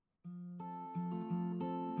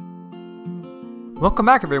Welcome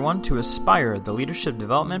back, everyone, to Aspire, the Leadership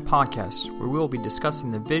Development Podcast, where we will be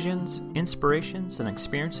discussing the visions, inspirations, and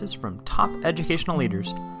experiences from top educational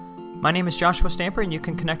leaders. My name is Joshua Stamper, and you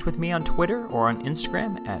can connect with me on Twitter or on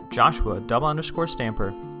Instagram at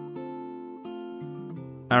Joshua_Stamper.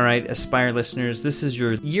 All right, Aspire listeners, this is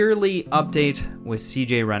your yearly update with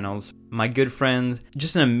CJ Reynolds, my good friend,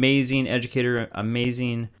 just an amazing educator,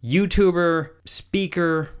 amazing YouTuber,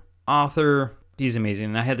 speaker, author. He's amazing,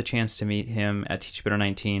 and I had the chance to meet him at Teach Better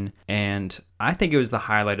 19, and I think it was the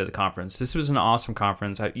highlight of the conference. This was an awesome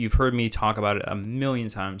conference. You've heard me talk about it a million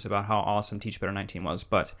times about how awesome Teach Better 19 was,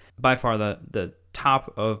 but by far the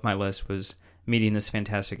top of my list was meeting this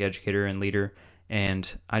fantastic educator and leader,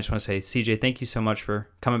 and I just want to say, CJ, thank you so much for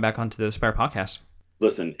coming back onto the Aspire podcast.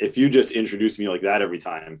 Listen, if you just introduce me like that every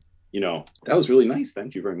time, that was really nice.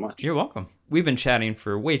 Thank you very much. You're welcome. We've been chatting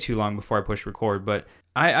for way too long before I push record, but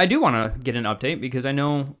I do want to get an update because I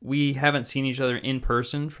know we haven't seen each other in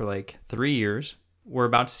person for like 3 years. We're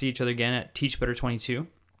about to see each other again at Teach Better 22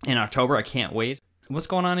 in October. I can't wait. What's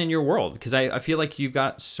going on in your world? Because I feel like you've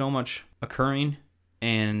got so much occurring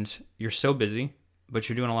and you're so busy, but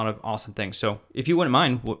you're doing a lot of awesome things. So if you wouldn't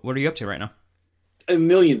mind, what are you up to right now? A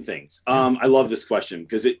million things. I love this question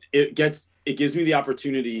because it gives me the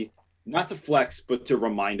opportunity not to flex, but to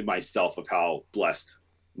remind myself of how blessed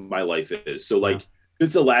my life is. So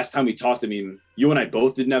since the last time we talked, you and I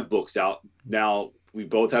both didn't have books out. Now we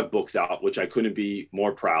both have books out, which I couldn't be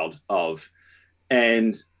more proud of.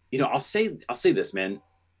 And, I'll say this, man,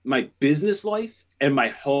 my business life and my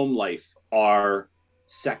home life are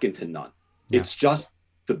second to none. Yeah. It's just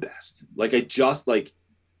the best.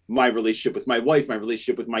 My relationship with my wife, my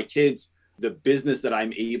relationship with my kids, the business that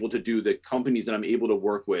I'm able to do, the companies that I'm able to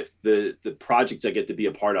work with, the projects I get to be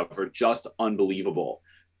a part of are just unbelievable.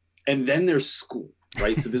 And then there's school,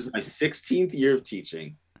 right? So this is my 16th year of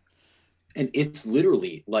teaching. And it's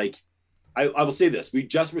literally I will say this, we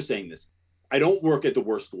just were saying this. I don't work at the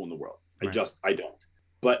worst school in the world. Right. I don't.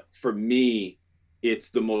 But for me, it's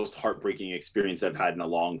the most heartbreaking experience I've had in a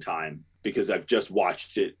long time because I've just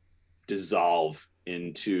watched it dissolve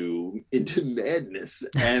into madness.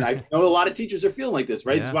 And I know a lot of teachers are feeling like this,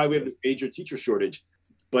 right? Yeah. That's why we have this major teacher shortage,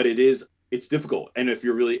 but it's difficult. And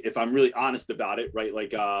if I'm really honest about it, right?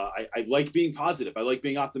 I like being positive. I like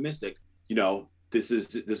being optimistic. This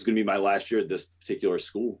is going to be my last year at this particular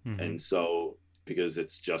school. Mm-hmm. And so, because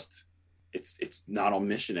it's not on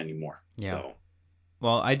mission anymore. Yeah. So.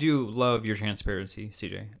 Well, I do love your transparency,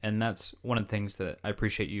 CJ. And that's one of the things that I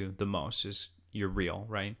appreciate you the most is you're real,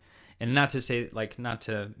 right? And not to say, not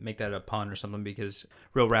to make that a pun or something, because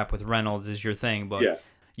Real Rap with Reynolds is your thing, but yeah.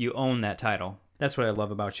 You own that title. That's what I love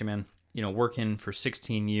about you, man. Working for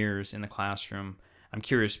 16 years in the classroom, I'm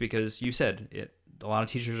curious because you said a lot of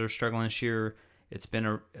teachers are struggling this year. It's been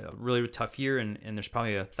a really tough year, and there's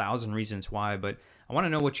probably 1,000 reasons why, but I want to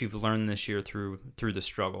know what you've learned this year through the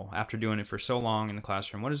struggle. After doing it for so long in the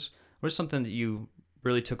classroom, what is something that you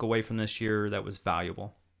really took away from this year that was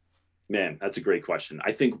valuable? Man, that's a great question.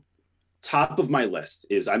 I think top of my list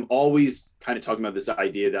is I'm always kind of talking about this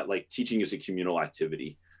idea that teaching is a communal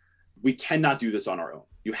activity. We cannot do this on our own.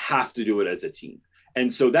 You have to do it as a team.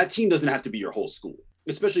 And so that team doesn't have to be your whole school,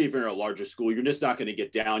 especially if you're in a larger school. You're just not going to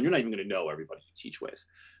get down. You're not even going to know everybody you teach with.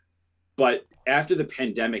 But after the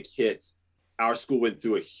pandemic hit, our school went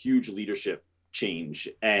through a huge leadership change,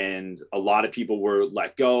 and a lot of people were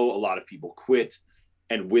let go. A lot of people quit.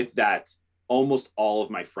 And with that, almost all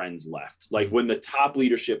of my friends left. When the top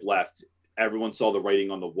leadership left, everyone saw the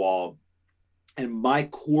writing on the wall. And my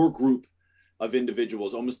core group of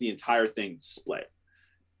individuals, almost the entire thing split.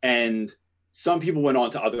 And some people went on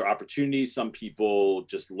to other opportunities. Some people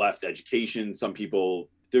just left education. Some people,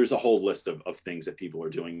 there's a whole list of things that people are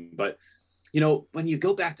doing. But, when you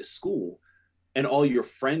go back to school and all your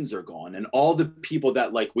friends are gone and all the people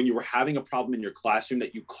that when you were having a problem in your classroom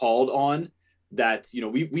that you called on, that,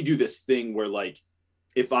 we do this thing where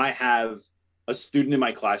if I have a student in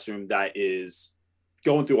my classroom that is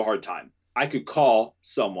going through a hard time, I could call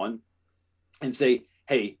someone and say,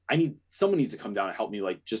 hey, someone needs to come down and help me.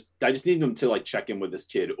 I just need them to check in with this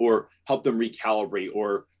kid or help them recalibrate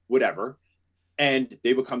or whatever. And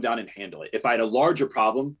they would come down and handle it. If I had a larger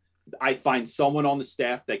problem, I find someone on the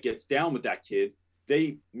staff that gets down with that kid.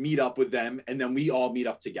 They meet up with them and then we all meet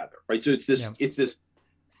up together. Right. So it's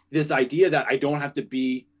this idea that I don't have to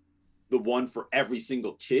be the one for every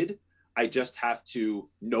single kid. I just have to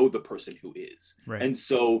know the person who is. Right. And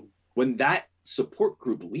so when that support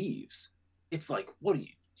group leaves, it's what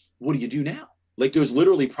do you do now? There's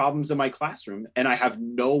literally problems in my classroom and I have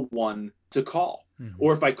no one to call. Mm-hmm.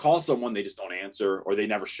 Or if I call someone, they just don't answer or they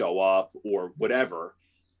never show up or whatever.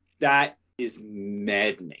 That is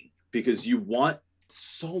maddening because you want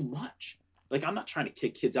so much. Like, I'm not trying to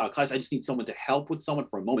kick kids out of class. I just need someone to help with someone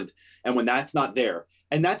for a moment. And when that's not there,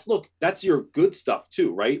 and that's your good stuff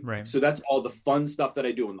too, right? Right. So that's all the fun stuff that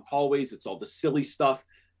I do in the hallways. It's all the silly stuff.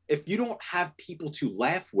 If you don't have people to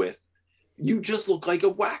laugh with, you just look like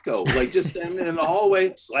a wacko, like just standing in the hallway,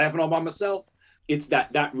 just laughing all by myself. It's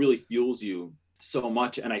that really fuels you so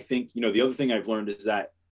much. And I think, the other thing I've learned is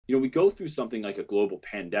that, we go through something like a global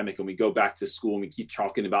pandemic and we go back to school and we keep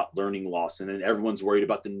talking about learning loss. And then everyone's worried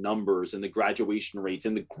about the numbers and the graduation rates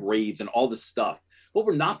and the grades and all this stuff. What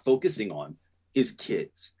we're not focusing on is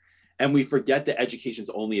kids. And we forget that education's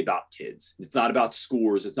only about kids. It's not about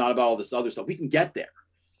scores. It's not about all this other stuff. We can get there.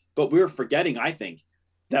 But we're forgetting, I think,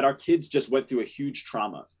 that our kids just went through a huge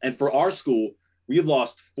trauma. And for our school, we've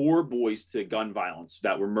lost 4 boys to gun violence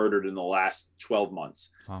that were murdered in the last 12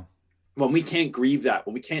 months. Wow. When we can't grieve that,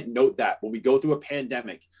 when we can't note that, when we go through a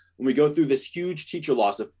pandemic, when we go through this huge teacher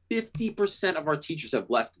loss of 50% of our teachers have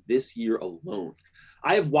left this year alone.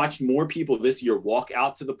 I have watched more people this year walk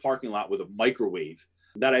out to the parking lot with a microwave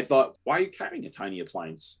that I thought, why are you carrying a tiny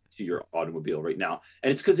appliance to your automobile right now?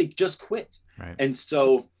 And it's because they just quit. Right. And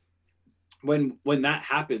so when that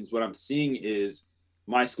happens, what I'm seeing is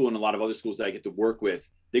my school and a lot of other schools that I get to work with,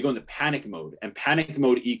 they go into panic mode, and panic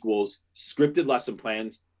mode equals scripted lesson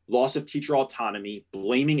plans, loss of teacher autonomy,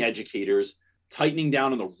 blaming educators, tightening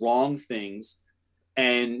down on the wrong things.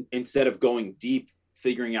 And instead of going deep,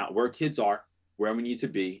 figuring out where kids are, where we need to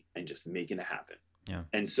be, and just making it happen. Yeah.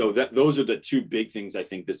 And so those are the 2 big things I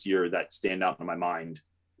think this year that stand out in my mind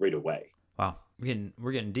right away. Wow.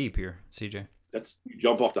 We're getting deep here, CJ. You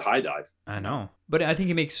jump off the high dive. I know. But I think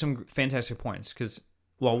you make some fantastic points because,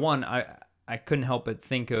 well, one, I couldn't help but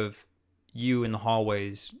think of you in the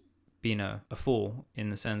hallways being a fool in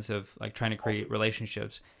the sense of like trying to create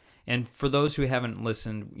relationships. And for those who haven't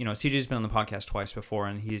listened, CJ's been on the podcast twice before,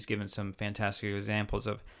 and he's given some fantastic examples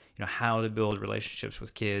of, how to build relationships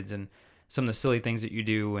with kids and some of the silly things that you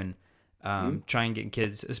do, and try and get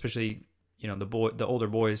kids, especially, the older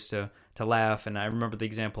boys to laugh. And I remember the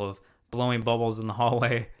example of blowing bubbles in the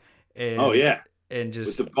hallway. And, oh yeah. And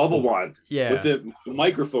just with the bubble wand. Yeah. With the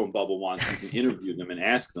microphone bubble wand, you can interview them and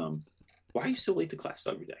ask them, why are you so late to class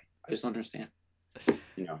every day? I just don't understand.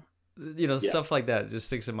 Stuff like that just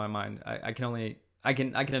sticks in my mind. I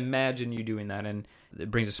can imagine you doing that, and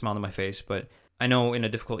it brings a smile to my face. But I know in a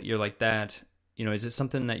difficult year like that, is it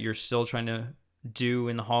something that you're still trying to do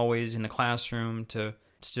in the hallways, in the classroom, to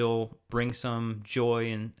still bring some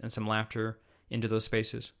joy and some laughter into those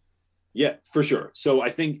spaces? Yeah, for sure. So I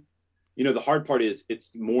think, the hard part is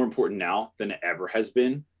it's more important now than it ever has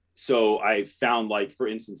been. So I found, like, for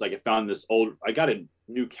instance, I found I got a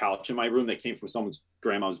new couch in my room that came from someone's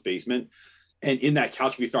grandma's basement. And in that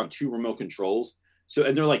couch, we found 2 remote controls.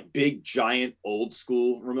 And they're like big, giant, old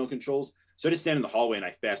school remote controls. So I just stand in the hallway and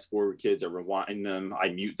I fast forward kids, I rewind them, I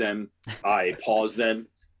mute them, I pause them.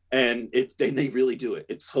 And they really do it.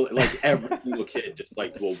 It's like every single kid just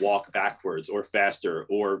like will walk backwards or faster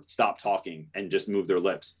or stop talking and just move their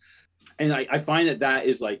lips. And I find that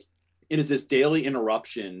is like, it is this daily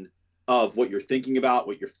interruption of what you're thinking about,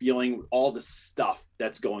 what you're feeling, all the stuff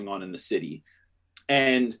that's going on in the city.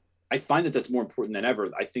 And I find that that's more important than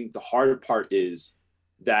ever. I think the harder part is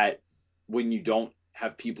that when you don't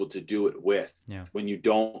have people to do it with, when you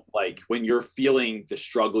don't when you're feeling the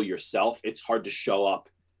struggle yourself, it's hard to show up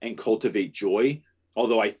and cultivate joy.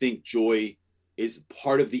 Although I think joy is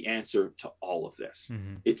part of the answer to all of this.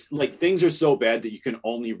 Mm-hmm. It's like things are so bad that you can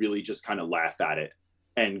only really just kind of laugh at it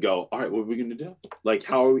and go, all right, what are we going to do? Like,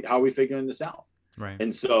 how are we figuring this out? Right.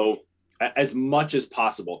 And so as much as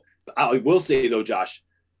possible, I will say though, Josh,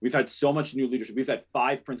 we've had so much new leadership. We've had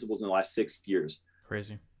 5 principals in the last 6 years.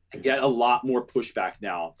 Crazy. I get a lot more pushback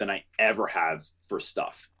now than I ever have for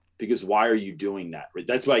stuff, because why are you doing that?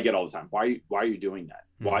 That's what I get all the time. Why are you doing that?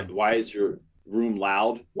 Mm-hmm. Why is your room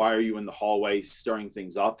loud? Why are you in the hallway stirring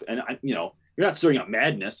things up? And you're not stirring up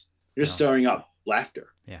madness. You're stirring up laughter.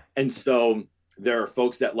 Yeah. And so there are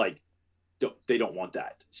folks that they don't want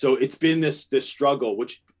that. So it's been this struggle,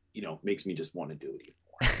 which, makes me just want to do it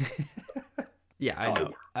even more.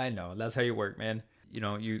 Yeah, I know. That's how you work, man.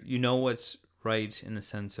 You know what's right in the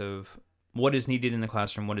sense of what is needed in the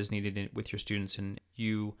classroom, what is needed with your students, and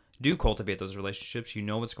you do cultivate those relationships. You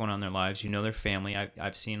know what's going on in their lives. You know their family.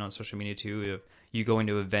 I've seen on social media too, you go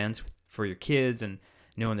into events for your kids and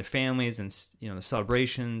knowing their families, and the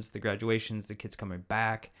celebrations, the graduations, the kids coming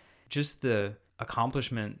back, just the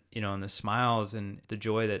accomplishment, and the smiles and the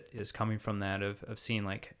joy that is coming from that of seeing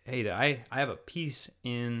like, hey, I have a piece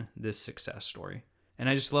in this success story. And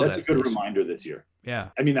I just love that. That's a good reminder this year. Yeah.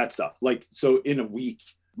 I mean, that stuff. So in a week,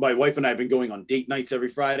 my wife and I have been going on date nights every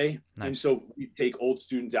Friday. Nice. And so we take old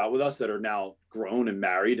students out with us that are now grown and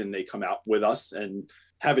married, and they come out with us and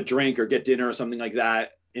have a drink or get dinner or something like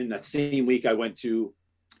that. In that same week, I went to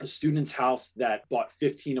a student's house that bought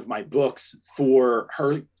 15 of my books for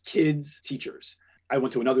her kids' teachers. I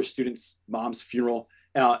went to another student's mom's funeral.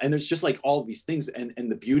 And there's just like all of these things.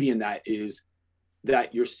 And the beauty in that is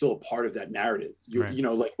that you're still a part of that narrative. Right. You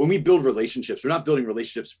know, like when we build relationships, we're not building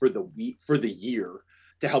relationships for the week, for the year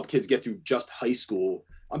to help kids get through just high school.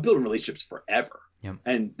 I'm building relationships forever. Yep.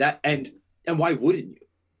 And why wouldn't you?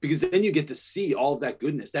 Because then you get to see all of that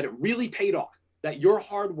goodness, that it really paid off, that your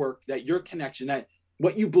hard work, that your connection, that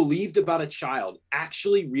what you believed about a child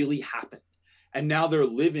actually really happened. And now they're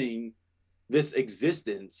living this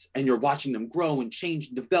existence, and you're watching them grow and change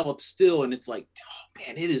and develop still. And it's like, oh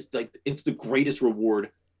man, it is like, it's the greatest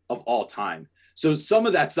reward of all time. So some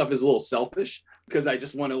of that stuff is a little selfish because I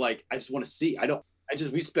just want to see.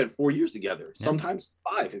 We spent 4 years together, sometimes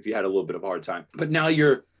 5 if you had a little bit of a hard time. But now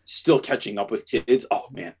you're still catching up with kids. Oh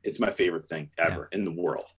man, it's my favorite thing ever in the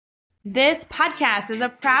world. This podcast is a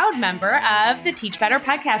proud member of the Teach Better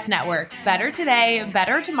Podcast Network. Better today,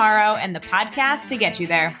 better tomorrow, and the podcast to get you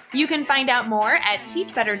there. You can find out more at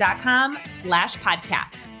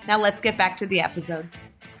teachbetter.com/podcasts. Now let's get back to the episode.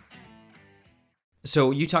 So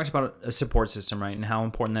you talked about a support system, right? And how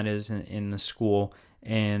important that is in the school.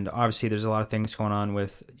 And obviously there's a lot of things going on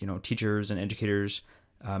with, teachers and educators,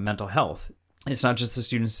 mental health. It's not just the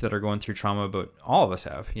students that are going through trauma, but all of us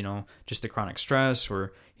have, just the chronic stress,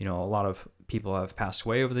 or, a lot of people have passed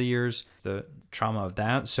away over the years, the trauma of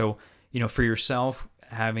that. So, for yourself,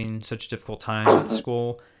 having such a difficult time at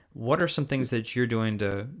school, what are some things that you're doing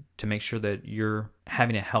to make sure that you're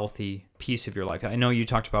having a healthy piece of your life? I know you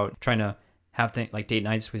talked about trying to have things like date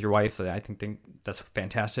nights with your wife. I think that's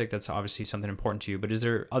fantastic. That's obviously something important to you, but is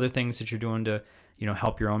there other things that you're doing to,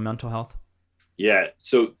 help your own mental health? Yeah.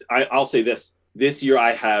 So I'll say this year,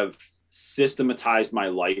 I have systematized my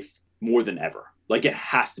life more than ever. Like it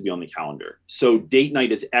has to be on the calendar. So date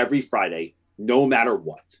night is every Friday, no matter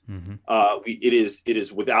what. Mm-hmm. It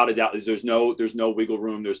is without a doubt. There's no wiggle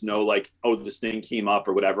room. There's no like, oh, this thing came up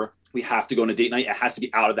or whatever. We have to go on a date night. It has to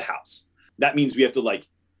be out of the house. That means we have to like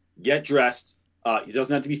get dressed. It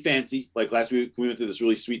doesn't have to be fancy. Like last week, we went to this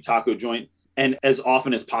really sweet taco joint. And as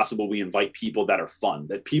often as possible, we invite people that are fun,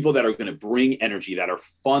 that people that are going to bring energy, that are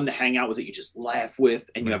fun to hang out with, that you just laugh with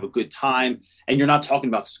and you have a good time. And you're not talking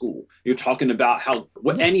about school. You're talking about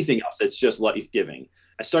anything else that's just life-giving.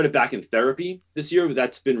 I started back in therapy this year.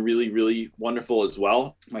 That's been really, really wonderful as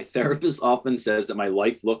well. My therapist often says that my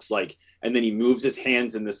life looks like, and then he moves his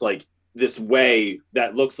hands in this way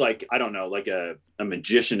that looks like, I don't know, like a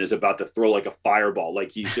magician is about to throw like a fireball.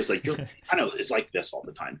 Like he's just like, it's like this all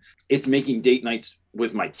the time. It's making date nights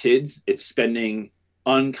with my kids. It's spending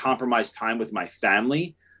uncompromised time with my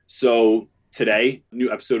family. So today,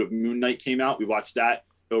 new episode of Moon Knight came out. We watched that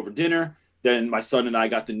over dinner. Then my son and I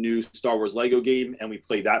got the new Star Wars Lego game, and we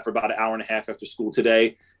played that for about an hour and a half after school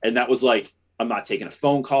today. And that was like, I'm not taking a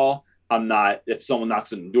phone call. If someone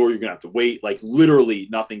knocks on the door, you're going to have to wait. Like literally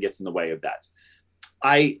nothing gets in the way of that.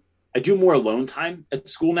 I do more alone time at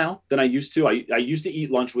school now than I used to. I used to eat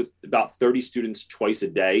lunch with about 30 students twice a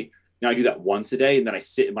day. Now I do that once a day, and then I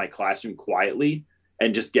sit in my classroom quietly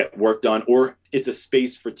and just get work done. Or it's a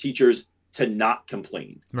space for teachers to not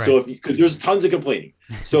complain. Right. So because there's tons of complaining.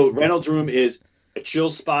 So Reynolds Room is a chill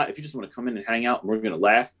spot. If you just want to come in and hang out and we're going to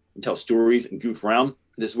laugh and tell stories and goof around,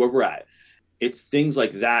 this is where we're at. It's things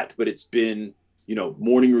like that, but it's been,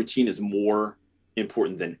 morning routine is more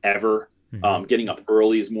important than ever. Mm-hmm. Getting up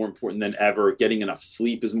early is more important than ever. Getting enough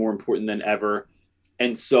sleep is more important than ever.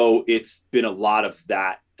 And so it's been a lot of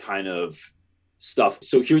that kind of stuff.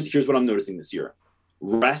 So here's what I'm noticing this year.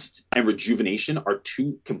 Rest and rejuvenation are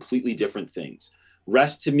two completely different things.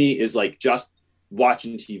 Rest to me is like just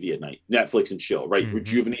watching TV at night, Netflix and chill, right? Mm-hmm.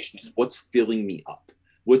 Rejuvenation is what's filling me up.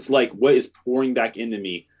 What is pouring back into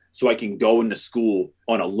me so I can go into school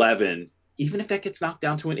on 11, even if that gets knocked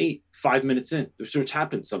down to an 8, 5 minutes in, which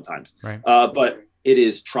happens sometimes. Right. But it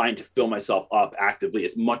is trying to fill myself up actively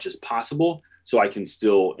as much as possible so I can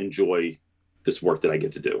still enjoy this work that I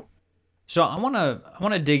get to do. So I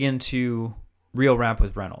want to dig into Real Rap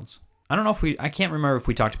with Reynolds. I can't remember if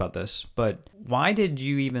we talked about this, but why did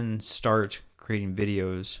you even start creating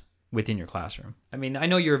videos within your classroom? I mean, I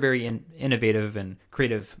know you're a very innovative and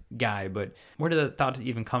creative guy, but where did that thought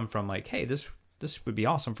even come from? Like, hey, this would be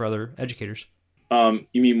awesome for other educators. You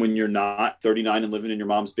mean when you're not 39 and living in your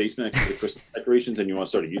mom's basement next to the Christmas decorations and you want to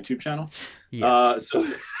start a YouTube channel? Yes. So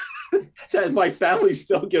that my family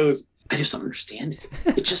still goes, I just don't understand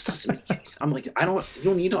it. It just doesn't make sense. I'm like, you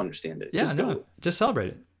don't need to understand it. Yeah, just celebrate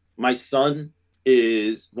it. My son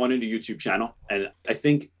is wanting a YouTube channel. And I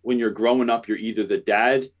think when you're growing up, you're either the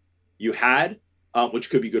dad you had, which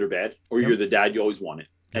could be good or bad, or you're the dad you always wanted.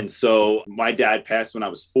 And so my dad passed when I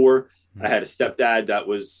was 4. I had a stepdad that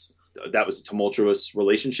was a tumultuous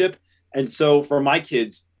relationship. And so for my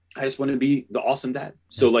kids, I just want to be the awesome dad.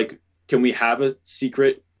 So like, can we have a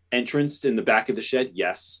secret entrance in the back of the shed?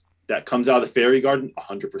 Yes. That comes out of the fairy garden?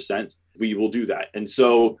 100%. We will do that. And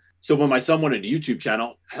so when my son wanted a YouTube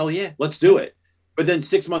channel, hell yeah, let's do it. But then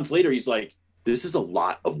 6 months later, he's like, this is a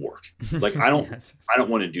lot of work. Like, I don't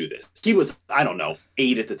want to do this. He was, I don't know,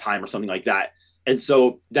 8 at the time or something like that. And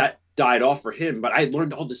so that died off for him. But I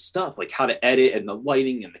learned all this stuff, like how to edit and the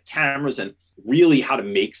lighting and the cameras and really how to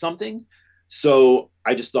make something. So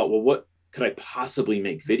I just thought, well, what could I possibly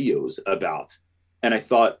make videos about? And I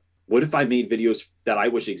thought, what if I made videos that I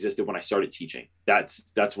wish existed when I started teaching?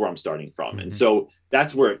 That's where I'm starting from. And so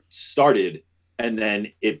that's where it started. And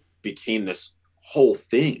then it became this whole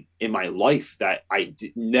thing in my life that I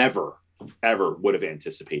never, ever would have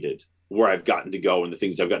anticipated where I've gotten to go and the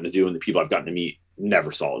things I've gotten to do and the people I've gotten to meet.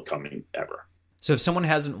 Never saw it coming ever. So if someone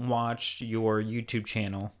hasn't watched your YouTube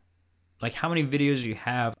channel, like how many videos do you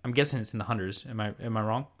have? I'm guessing it's in the hundreds. Am I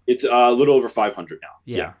wrong? It's a little over 500 now.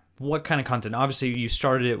 Yeah. What kind of content? Obviously, you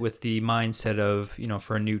started it with the mindset of,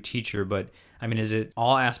 for a new teacher, but I mean, is it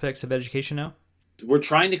all aspects of education now? We're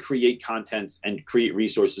trying to create content and create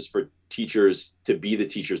resources for teachers to be the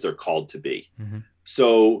teachers they're called to be. Mm-hmm.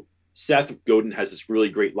 So Seth Godin has this really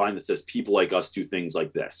great line that says, people like us do things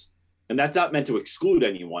like this. And that's not meant to exclude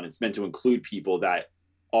anyone. It's meant to include people that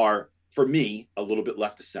are, for me, a little bit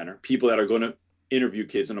left of center, people that are going to interview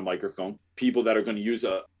kids on a microphone, people that are going to use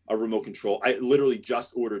a remote control. I literally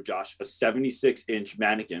just ordered, Josh, a 76-inch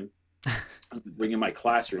mannequin, bring in my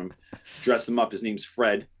classroom, dress him up. His name's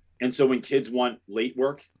Fred. And so when kids want late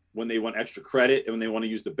work, when they want extra credit, and when they want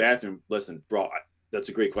to use the bathroom, listen, bro, that's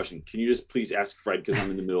a great question. Can you just please ask Fred? Because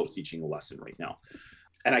I'm in the middle of teaching a lesson right now.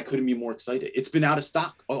 And I couldn't be more excited. It's been out of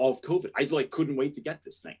stock all of COVID. I couldn't wait to get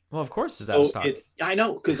this thing. Well, of course it's out of stock. I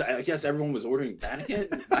know, because I guess everyone was ordering mannequin.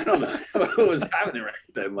 I don't know what was happening right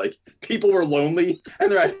then. Like, people were lonely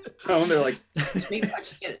and they're at home. They're like, maybe I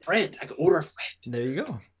just get a friend. I could order a friend. There you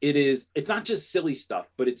go. It's not just silly stuff,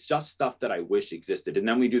 but it's just stuff that I wish existed. And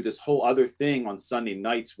then we do this whole other thing on Sunday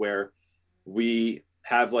nights where we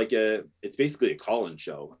have it's basically a call-in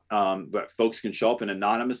show, but folks can show up and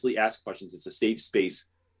anonymously ask questions. It's a safe space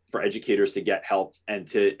for educators to get help and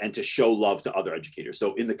to show love to other educators.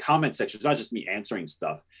 So in the comment section, it's not just me answering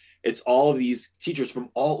stuff. It's all of these teachers from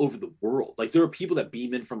all over the world. Like, there are people that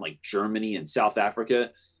beam in from like Germany and South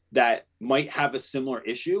Africa that might have a similar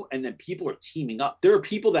issue. And then people are teaming up. There are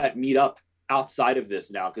people that meet up outside of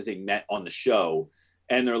this now because they met on the show.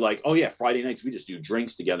 And they're like, oh yeah, Friday nights, we just do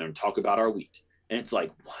drinks together and talk about our week. And it's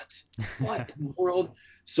like, what in the world?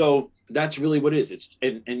 So that's really what it is. It's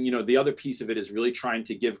and the other piece of it is really trying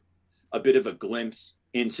to give a bit of a glimpse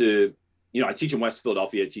into, I teach in West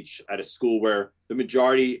Philadelphia. I teach at a school where the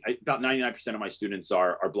majority, about 99% of my students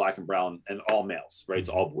are Black and brown and all males, right? It's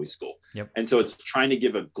all boys school. Yep. And so it's trying to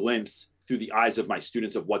give a glimpse through the eyes of my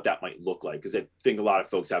students of what that might look like. Because I think a lot of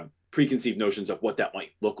folks have preconceived notions of what that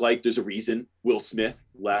might look like. There's a reason Will Smith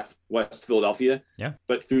left West Philadelphia. Yeah.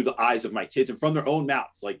 But through the eyes of my kids and from their own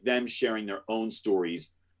mouths, like them sharing their own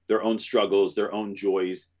stories, their own struggles, their own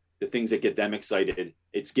joys, the things that get them excited,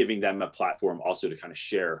 it's giving them a platform also to kind of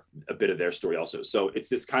share a bit of their story also. So it's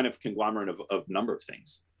this kind of conglomerate of number of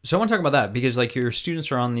things. So I want to talk about that because your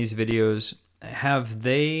students are on these videos. Have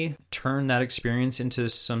they turned that experience into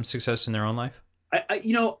some success in their own life?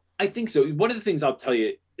 I think so. One of the things I'll tell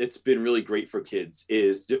you, it's been really great for kids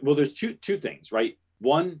is, well, there's two things, right?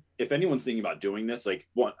 One, if anyone's thinking about doing this, I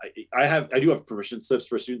do have permission slips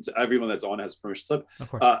for students. Everyone that's on has a permission slip. Of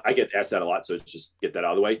course. I get asked that a lot, so just get that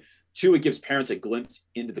out of the way. Two, it gives parents a glimpse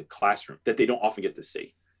into the classroom that they don't often get to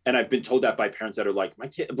see. And I've been told that by parents that are like, my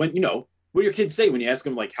kid, what do your kids say when you ask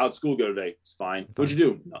them, like, how'd school go today? It's fine. What'd you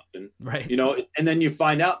do? Nothing. Right. And then you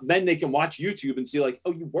find out, then they can watch YouTube and see like,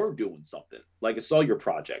 oh, you were doing something. Like, I saw your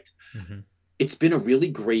project. Mm-hmm. It's been a really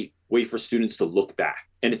great way for students to look back.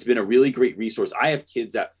 And it's been a really great resource. I have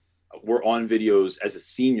kids that were on videos as a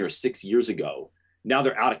senior 6 years ago. Now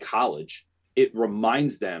they're out of college. It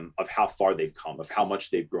reminds them of how far they've come, of how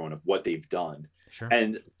much they've grown, of what they've done. Sure.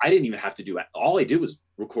 And I didn't even have to do it. All I did was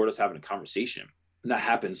record us having a conversation. And that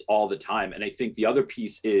happens all the time. And I think the other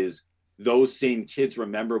piece is those same kids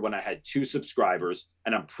remember when I had 2 subscribers,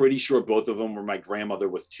 and I'm pretty sure both of them were my grandmother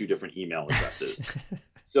with 2 different email addresses.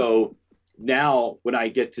 So now when I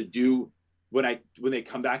get to when they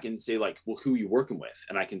come back and say like, well, who are you working with?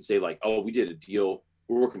 And I can say like, oh, we did a deal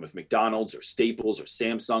we're working with McDonald's or Staples or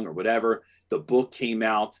Samsung or whatever. The book came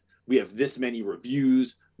out. We have this many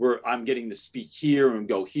reviews where I'm getting to speak here and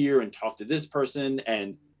go here and talk to this person.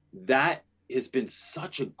 And that has been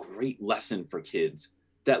such a great lesson for kids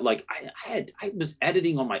that like I was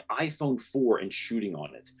editing on my iPhone 4 and shooting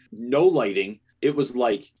on it. No lighting. It was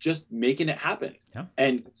like just making it happen. Yeah.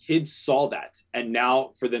 And kids saw that. And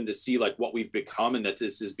now for them to see like what we've become and that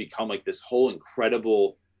this has become like this whole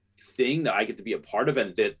incredible thing that I get to be a part of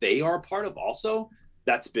and that they are a part of also,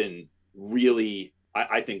 that's been really,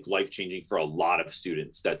 I think, life-changing for a lot of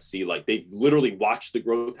students that see like they've literally watched the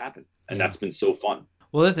growth happen. And that's been so fun.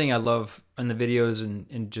 Well, the thing I love in the videos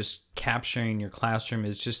and just capturing your classroom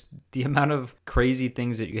is just the amount of crazy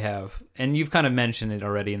things that you have. And you've kind of mentioned it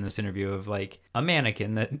already in this interview of like a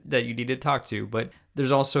mannequin that you need to talk to. But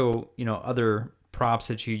there's also, you know, other props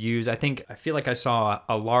that you use. I feel like I saw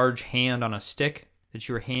a large hand on a stick that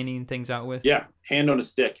you were handing things out with. Yeah, hand on a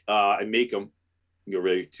stick. I make them. Go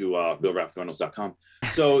ready to BillRapThornals.com.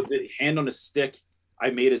 So the hand on a stick, I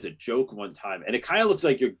made as a joke one time, and it kind of looks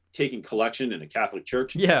like you're taking collection in a Catholic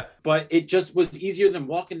church. Yeah. But it just was easier than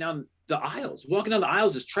walking down the aisles. Walking down the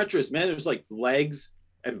aisles is treacherous, man. There's like legs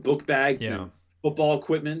and book bags and football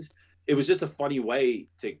equipment. It was just a funny way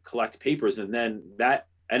to collect papers. And then that,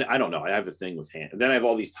 and I don't know, I have a thing with hands. And then I have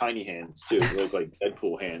all these tiny hands too. They look like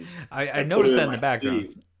Deadpool hands. I noticed that in the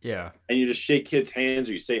background. Sleeve. Yeah. And you just shake kids' hands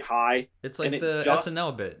or you say hi. It's like the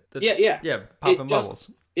SNL bit. Yeah. Popping bubbles.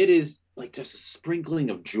 It is like just a sprinkling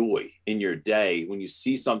of joy in your day when you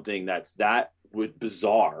see something that's that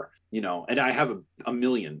bizarre, you know. And I have a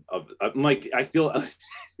million of. I'm like, I feel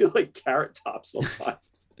like Carrot Top sometimes.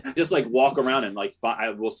 Just like walk around and like I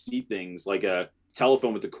will see things like a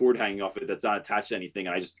telephone with the cord hanging off it that's not attached to anything,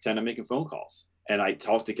 and I just pretend I'm making phone calls. And I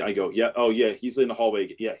go, yeah, oh yeah, he's in the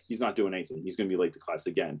hallway. Yeah, he's not doing anything. He's gonna be late to class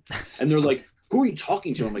again. And they're like, who are you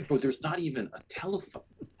talking to? I'm like, bro, there's not even a telephone.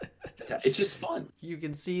 It's just fun. You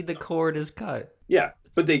can see the cord is cut. Yeah,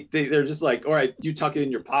 but they're just like, all right, you tuck it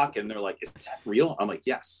in your pocket, and they're like, is that real? I'm like,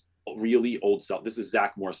 yes, really old cell. This is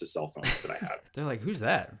Zach Morris's cell phone that I have. They're like, who's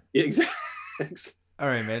that? Yeah, exactly. All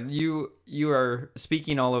right, man. You are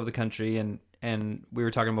speaking all over the country, and we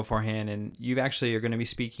were talking beforehand, and you actually are going to be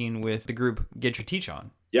speaking with the group Get Your Teach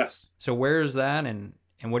On. Yes. So where is that, and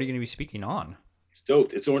what are you going to be speaking on?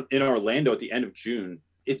 Stoked. It's in Orlando at the end of June.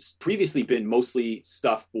 It's previously been mostly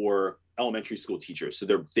stuff for elementary school teachers. So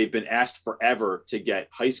they've been asked forever to get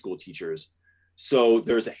high school teachers. So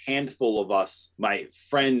there's a handful of us. My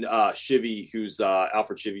friend Shivy, who's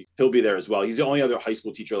Alfred Shivy, he'll be there as well. He's the only other high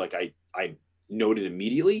school teacher like I noted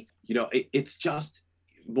immediately. You know, it's just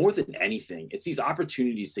more than anything, it's these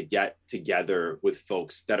opportunities to get together with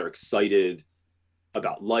folks that are excited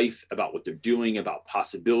about life, about what they're doing, about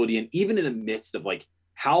possibility. And even in the midst of like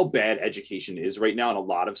how bad education is right now in a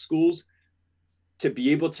lot of schools, to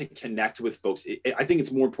be able to connect with folks, I think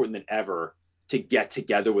it's more important than ever to get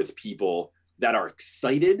together with people that are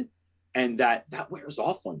excited and that wears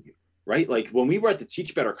off on you, right? Like when we were at the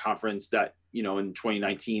Teach Better conference that, you know, in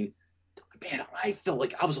 2019, man, I felt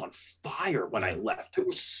like I was on fire when I left. It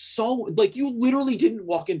was so like, you literally didn't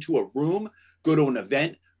walk into a room, go to an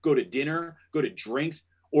event, go to dinner, go to drinks,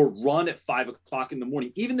 or run at 5 o'clock in the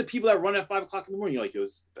morning. Even the people that run at 5 o'clock in the morning, you're like, it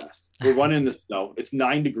was the best. We're running in the snow. It's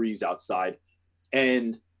 9 degrees outside.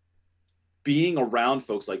 And being around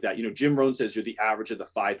folks like that, you know, Jim Rohn says you're the average of the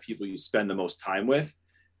 5 people you spend the most time with.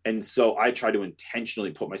 And so I try to intentionally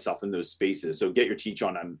put myself in those spaces. So Get Your Teach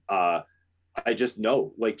On. I just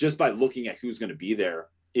know, like, just by looking at who's going to be there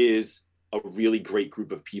is a really great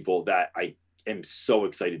group of people that I am so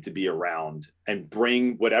excited to be around and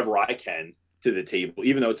bring whatever I can to the table,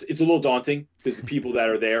 even though it's a little daunting because the people that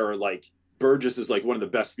are there are like, Burgess is like one of the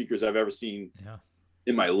best speakers I've ever seen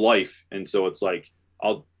in my life. And so it's like,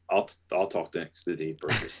 I'll talk next to Dave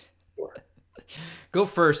Burgess. Go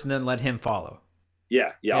first and then let him follow.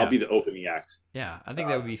 Yeah. I'll be the opening act. Yeah. I think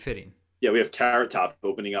that would be fitting. Yeah, we have Carrot Top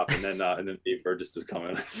opening up, and then Dave Burgess is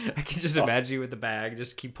coming. I can just imagine you with the bag,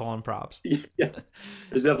 just keep pulling props. Yeah,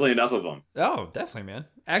 there's definitely enough of them. Oh, definitely, man.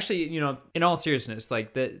 Actually, you know, in all seriousness,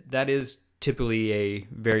 like that is typically a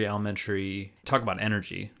very elementary, talk about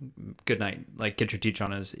energy. Good night. Like Get Your Teach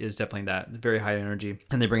On is definitely that, very high energy,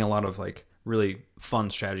 and they bring a lot of like really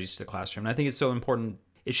fun strategies to the classroom. And I think it's so important.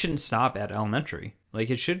 It shouldn't stop at elementary. Like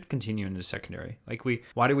it should continue into secondary. Like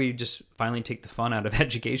why do we just finally take the fun out of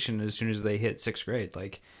education as soon as they hit 6th grade?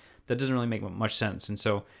 Like that doesn't really make much sense. And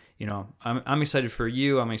so, you know, I'm excited for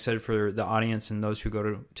you. I'm excited for the audience and those who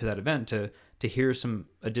go to that event to hear some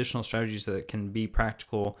additional strategies that can be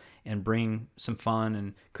practical and bring some fun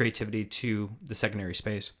and creativity to the secondary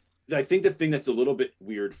space. I think the thing that's a little bit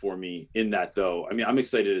weird for me in that, though, I mean, I'm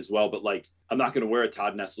excited as well, but like, I'm not going to wear a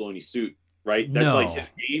Todd Nesloni suit, right? That's like his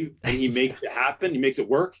game, and he makes it happen. He makes it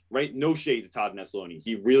work, right? No shade to Todd Nesloni.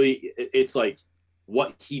 He really, it's like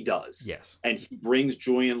what he does. Yes. And he brings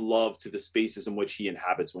joy and love to the spaces in which he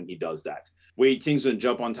inhabits when he does that. Wade Kingston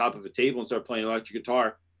jump on top of a table and start playing electric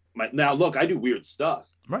guitar. Now, look, I do weird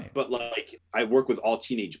stuff, right? But like, I work with all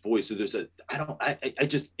teenage boys, so there's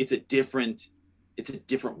it's a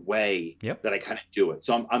different way that I kind of do it.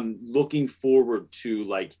 So I'm looking forward to,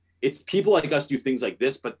 like, it's people like us do things like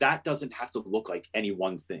this, but that doesn't have to look like any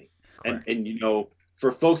one thing. Correct. And you know,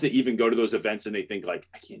 for folks that even go to those events and they think like,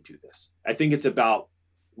 I can't do this. I think it's about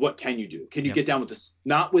what can you do? Can you get down with this?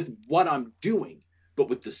 Not with what I'm doing, but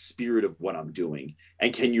with the spirit of what I'm doing.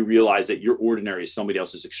 And can you realize that your ordinary is somebody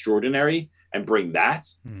else's extraordinary and bring that?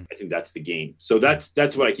 I think that's the game. So that's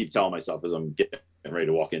what I keep telling myself as I'm getting ready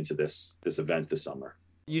to walk into this event this summer.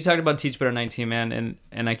 You talked about Teach Better 19, man,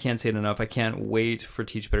 and I can't say it enough. I can't wait for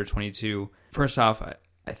Teach Better 22. First off,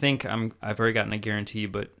 I think I've already gotten a guarantee,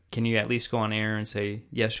 but can you at least go on air and say,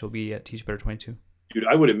 yes, you'll be at Teach Better 22? Dude,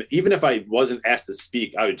 I would have, even if I wasn't asked to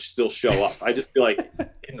speak, I would still show up. I just feel like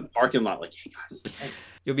in the parking lot, like, hey guys.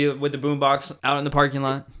 You'll be with the boombox out in the parking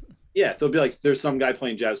lot? Yeah, they'll be like, there's some guy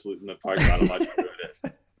playing jazz flute in the parking lot. I'm not sure who it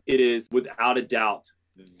is. It is, without a doubt,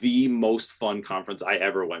 the most fun conference I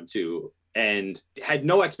ever went to, and had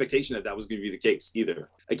no expectation that was going to be the case either.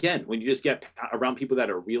 Again, when you just get around people that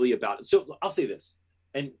are really about it. So I'll say this,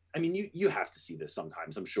 and I mean, you have to see this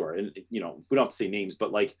sometimes, I'm sure. And, you know, we don't have to say names,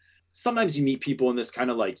 but like, sometimes you meet people in this kind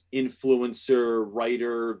of like influencer,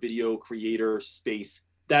 writer, video creator space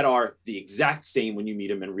that are the exact same when you meet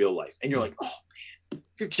them in real life. And you're like, oh man,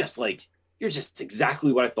 you're just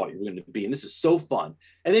exactly what I thought you were going to be. And this is so fun.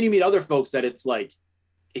 And then you meet other folks that it's like,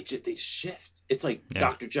 they just shift. It's like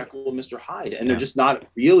Dr. Jekyll and Mr. Hyde. And they're just not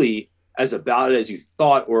really as about it as you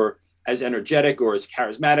thought, or as energetic, or as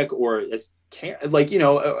charismatic, or as like, you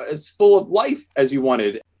know, as full of life as you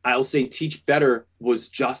wanted. I'll say Teach Better was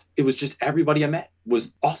just everybody I met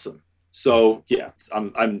was awesome. So yeah,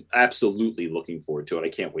 I'm absolutely looking forward to it. I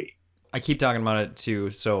can't wait. I keep talking about it too,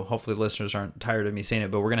 so hopefully listeners aren't tired of me saying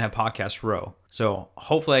it, but we're going to have Podcast Row. So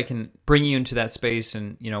hopefully I can bring you into that space,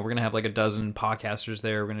 and, you know, we're going to have like a dozen podcasters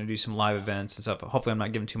there. We're going to do some live events and stuff. Hopefully I'm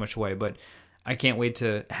not giving too much away, but I can't wait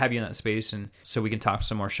to have you in that space, and so we can talk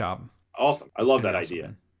some more shop. Awesome. I love that idea.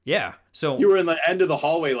 Man. Yeah. So you were in the end of the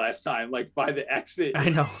hallway last time, like by the exit. I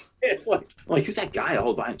know. It's like who's that guy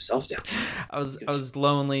all by himself down? I was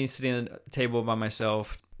lonely sitting at a table by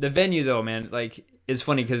myself. The venue though, man, like, it's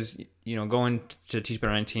funny because, you know, going to Teach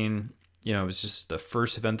Better 19, you know, it was just the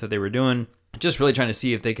first event that they were doing, just really trying to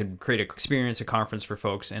see if they could create an experience, a conference for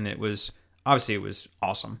folks. And it was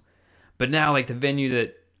awesome. But now, like, the venue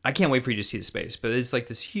that I can't wait for you to see the space, but it's like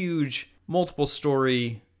this huge multiple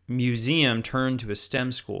story museum turned to a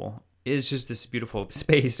STEM school. It's just this beautiful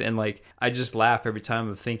space. And like, I just laugh every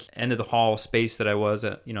time I think end of the hall space that I was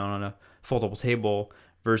at, you know, on a foldable table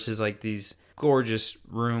versus like these gorgeous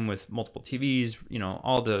room with multiple TVs, you know,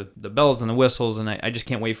 all the bells and the whistles. And I just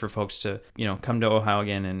can't wait for folks to, you know, come to Ohio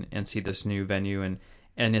again and see this new venue. And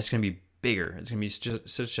it's going to be bigger. It's going to be just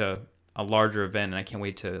such a larger event. And I can't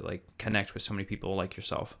wait to like connect with so many people like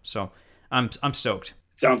yourself. So I'm stoked.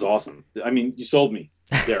 Sounds awesome. I mean, you sold me.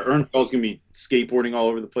 Yeah, Ernstall's going to be skateboarding all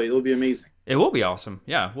over the place. It'll be amazing. It will be awesome.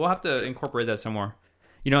 Yeah, we'll have to incorporate that some more.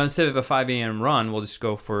 You know, instead of a 5 a.m. run, we'll just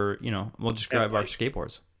go for, you know, we'll just grab our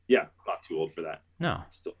skateboards. Yeah, I'm not too old for that. No.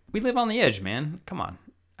 We live on the edge, man. Come on.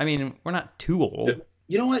 I mean, we're not too old.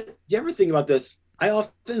 You know what? Do you ever think about this? I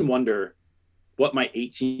often wonder what my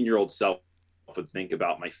 18-year-old self would think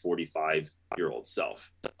about my 45-year-old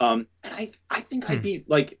self. And I think I'd be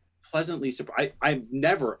like pleasantly surprised. I'm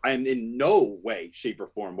in no way, shape, or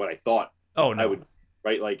form what I thought I would,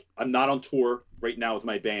 right? Like, I'm not on tour right now with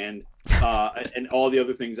my band and all the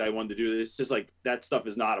other things I wanted to do. It's just like that stuff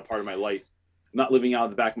is not a part of my life. I'm not living out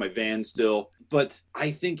of the back of my van still, but I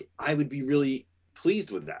think I would be really pleased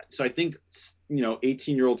with that. So I think, you know,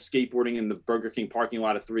 18-year-old skateboarding in the Burger King parking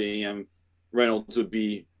lot at 3 a.m. Reynolds would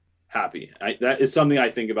be happy. That is something I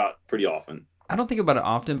think about pretty often. I don't think about it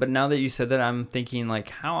often, but now that you said that, I'm thinking like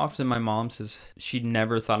how often my mom says she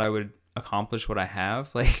never thought I would accomplish what I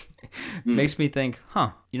have. Like, makes me think,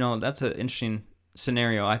 you know, that's an interesting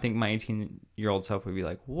scenario. I think my 18-year-old self would be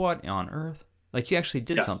like, what on earth? Like, you actually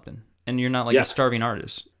did something, and you're not like a starving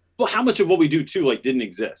artist. Well, how much of what we do too, like, didn't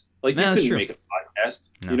exist? Like, you couldn't make a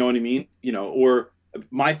podcast, you know what I mean? You know, or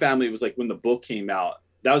my family was like, when the book came out,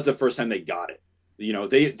 that was the first time they got it. You know,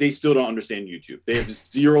 they still don't understand YouTube. They have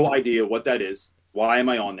zero idea what that is. Why am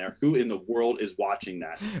I on there? Who in the world is watching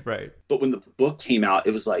that? Right. But when the book came out,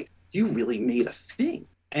 it was like, you really made a thing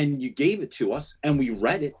and you gave it to us and we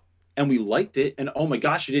read it and we liked it. And oh my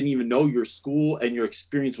gosh, I didn't even know your school and your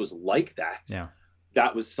experience was like that. Yeah.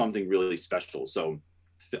 That was something really special. So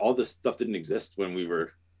all this stuff didn't exist when we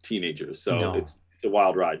were teenagers. So it's a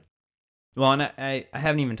wild ride. Well, and I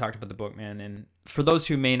haven't even talked about the book, man. And for those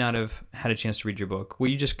who may not have had a chance to read your book, will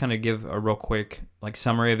you just kind of give a real quick like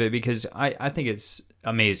summary of it? Because I think it's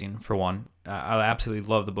amazing, for one. I absolutely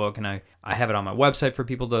love the book, and I have it on my website for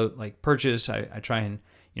people to like purchase. I try and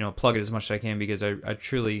plug it as much as I can, because I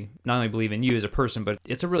truly not only believe in you as a person, but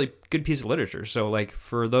it's a really good piece of literature. So like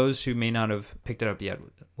for those who may not have picked it up yet,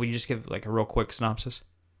 will you just give like a real quick synopsis?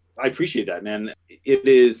 I appreciate that, man. It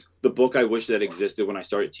is the book I wish that existed when I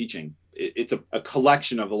started teaching. It's a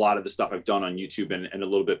collection of a lot of the stuff I've done on YouTube and a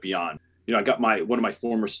little bit beyond. I got one of my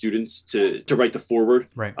former students to write the foreword,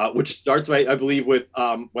 right? Which starts, I believe, with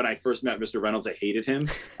when I first met Mr. Reynolds, I hated him,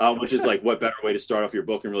 which is like, what better way to start off your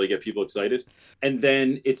book and really get people excited? And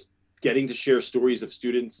then it's getting to share stories of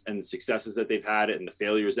students and the successes that they've had and the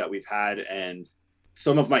failures that we've had. And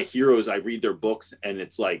some of my heroes, I read their books and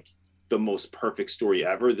it's like the most perfect story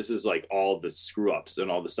ever. This is like all the screw ups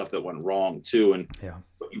and all the stuff that went wrong too. And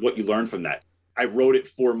what you learn from that. I wrote it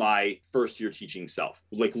for my first year teaching self,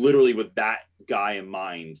 like literally with that guy in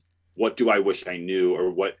mind. What do I wish I knew, or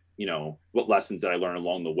what lessons that I learned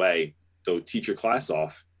along the way? So teach your class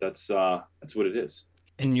off. That's what it is.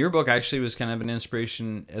 And your book actually was kind of an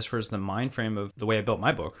inspiration as far as the mind frame of the way I built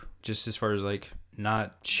my book, just as far as like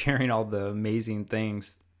not sharing all the amazing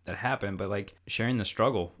things that happen, but like sharing the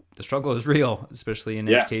struggle. The struggle is real, especially in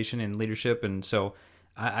education and leadership. And so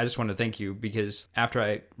I just want to thank you, because after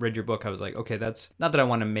I read your book, I was like, okay, that's not that I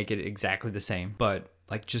want to make it exactly the same, but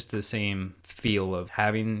like just the same feel of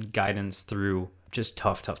having guidance through just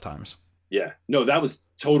tough times. Yeah, no, that was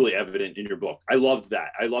totally evident in your book. I loved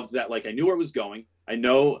that. Like I knew where it was going. I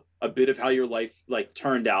know a bit of how your life like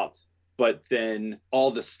turned out, but then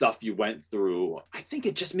all the stuff you went through, I think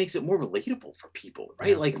it just makes it more relatable for people,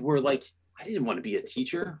 right? Like we're like, I didn't want to be a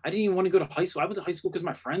teacher. I didn't even want to go to high school. I went to high school because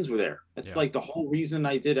my friends were there. It's like the whole reason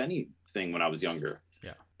I did anything when I was younger.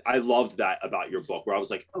 Yeah. I loved that about your book, where I was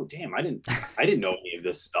like, oh damn, I didn't know any of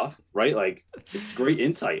this stuff, right? Like it's great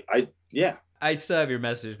insight. I still have your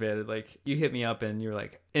message, man. Like you hit me up and you're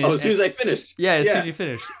like, as soon as I finished. Yeah, as soon as you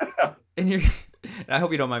finished. And I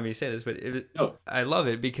hope you don't mind me saying this, but I love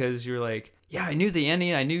it because you're like, yeah, I knew the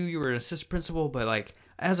ending. I knew you were an assistant principal, but like,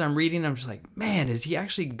 as I'm reading, I'm just like, man, is he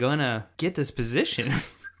actually gonna get this position?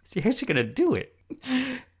 Is he actually gonna do it?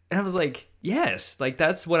 And I was like, yes, like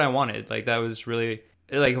that's what I wanted. Like that was really,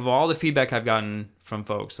 like of all the feedback I've gotten from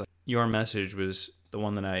folks, like your message was the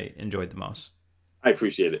one that I enjoyed the most. I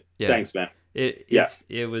appreciate it. Yeah. Thanks, man.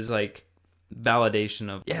 It was like validation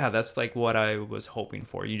of, that's like what I was hoping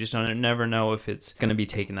for. You just don't never know if it's going to be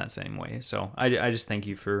taken that same way. So I just thank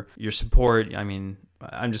you for your support. I mean,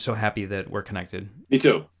 I'm just so happy that we're connected. Me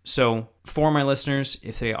too. So for my listeners,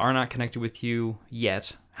 if they are not connected with you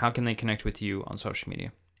yet, how can they connect with you on social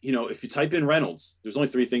media? If you type in Reynolds, there's only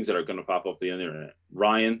 3 things that are going to pop up on the internet: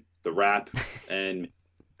 Ryan, the rap, and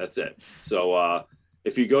that's it. So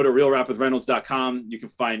if you go to realrapwithreynolds.com, you can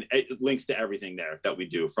find links to everything there that we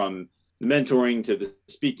do, from the mentoring to the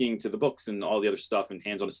speaking to the books and all the other stuff, and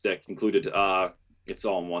Hands on a Stick included. It's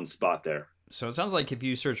all in one spot there. So it sounds like if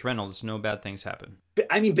you search Reynolds, no bad things happen.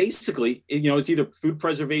 I mean, basically, it's either food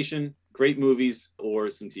preservation, great movies, or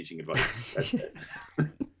some teaching advice. That's it.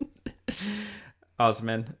 Awesome,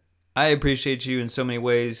 man. I appreciate you in so many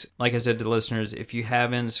ways. Like I said to the listeners, if you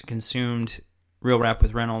haven't consumed Real Rap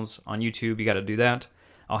with Reynolds on YouTube, you got to do that.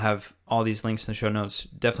 I'll have all these links in the show notes.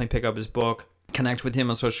 Definitely pick up his book, connect with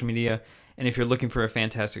him on social media. And if you're looking for a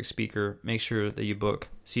fantastic speaker, make sure that you book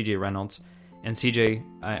CJ Reynolds. And CJ,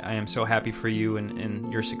 I am so happy for you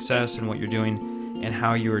and your success and what you're doing and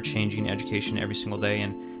how you are changing education every single day.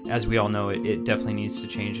 And as we all know, it definitely needs to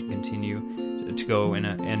change and continue to go in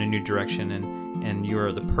a new direction. And you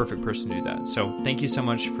are the perfect person to do that. So thank you so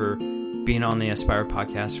much for being on the Aspire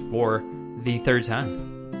podcast for the 3rd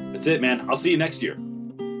time. That's it, man. I'll see you next year.